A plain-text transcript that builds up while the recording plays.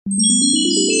For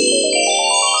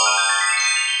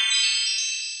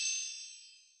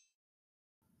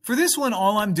this one,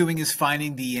 all I'm doing is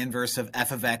finding the inverse of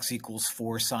f of x equals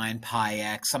 4 sine pi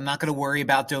x. I'm not going to worry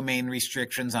about domain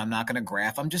restrictions. I'm not going to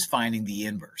graph. I'm just finding the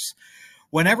inverse.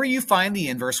 Whenever you find the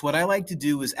inverse, what I like to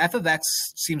do is f of x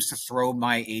seems to throw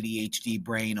my ADHD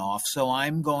brain off, so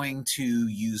I'm going to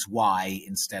use y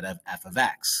instead of f of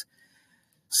x.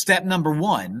 Step number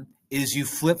 1 is you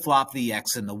flip-flop the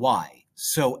x and the y.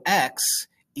 So x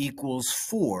equals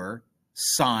 4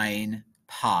 sine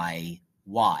pi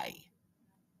y,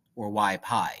 or y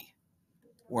pi,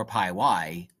 or pi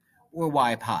y, or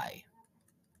y pi.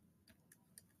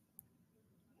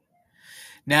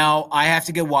 Now, I have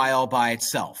to get y all by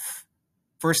itself.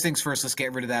 First things first, let's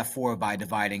get rid of that 4 by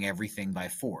dividing everything by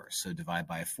 4. So divide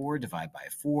by 4,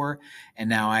 and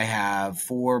now I have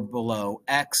 4 below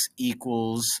x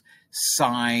equals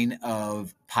sine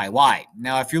of pi y.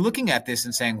 Now, if you're looking at this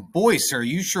and saying, boy, sir,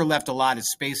 you sure left a lot of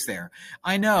space there.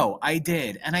 I know, I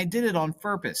did, and I did it on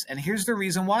purpose. And here's the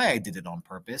reason why I did it on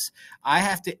purpose. I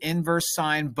have to inverse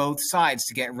sine both sides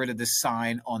to get rid of the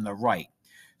sign on the right.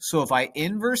 So if I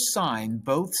inverse sine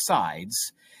both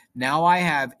sides, now I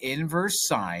have inverse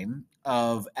sine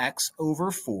of x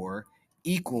over 4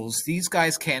 equals, these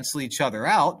guys cancel each other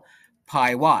out,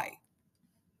 pi y.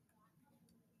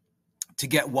 To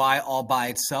get y all by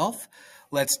itself,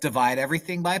 let's divide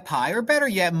everything by pi, or better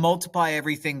yet, multiply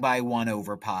everything by 1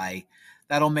 over pi.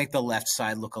 That'll make the left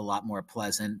side look a lot more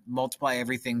pleasant. Multiply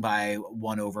everything by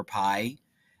 1 over pi,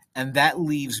 and that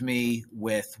leaves me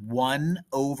with 1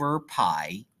 over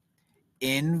pi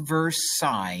inverse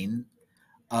sine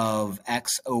of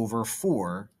x over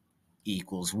 4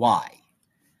 equals y.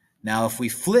 Now, if we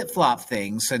flip-flop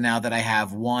things, so now that I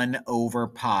have 1 over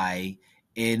pi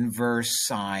inverse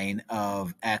sine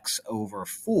of x over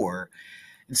 4,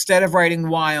 instead of writing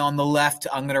y on the left,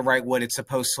 I'm going to write what it's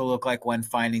supposed to look like when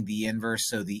finding the inverse.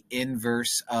 So the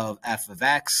inverse of f of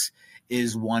x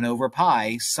is 1 over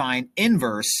pi sine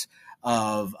inverse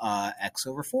of x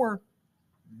over 4.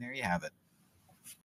 And there you have it.